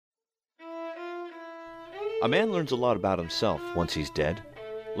A man learns a lot about himself once he's dead.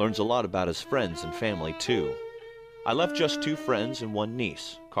 Learns a lot about his friends and family, too. I left just 2 friends and 1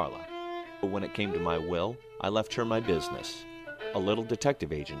 niece, Carla. But when it came to my will, I left her my business, a little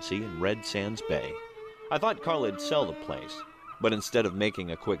detective agency in Red Sands Bay. I thought Carla'd sell the place, but instead of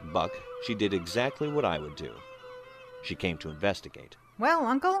making a quick buck, she did exactly what I would do. She came to investigate. Well,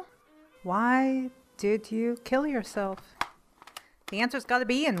 Uncle, why did you kill yourself? The answer's got to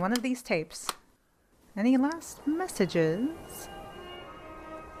be in one of these tapes. Any last messages?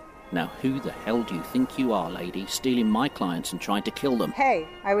 Now, who the hell do you think you are, lady, stealing my clients and trying to kill them? Hey,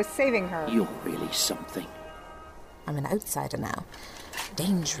 I was saving her. You're really something. I'm an outsider now.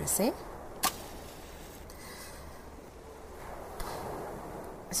 Dangerous, eh?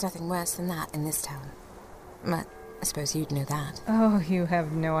 There's nothing worse than that in this town. But I suppose you'd know that. Oh, you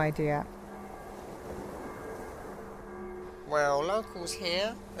have no idea. Well, locals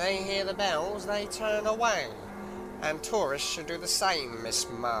here, they hear the bells, they turn away. And tourists should do the same, Miss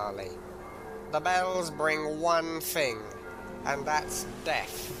Marley. The bells bring one thing, and that's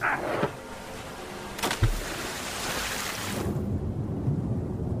death.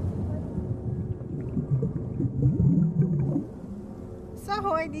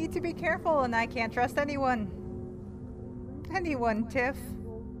 So I need to be careful, and I can't trust anyone. Anyone, Tiff.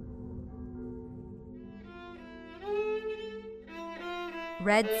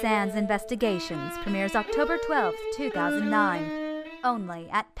 Red Sands Investigations premieres October 12th, 2009. Only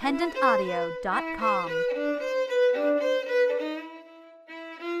at pendantaudio.com.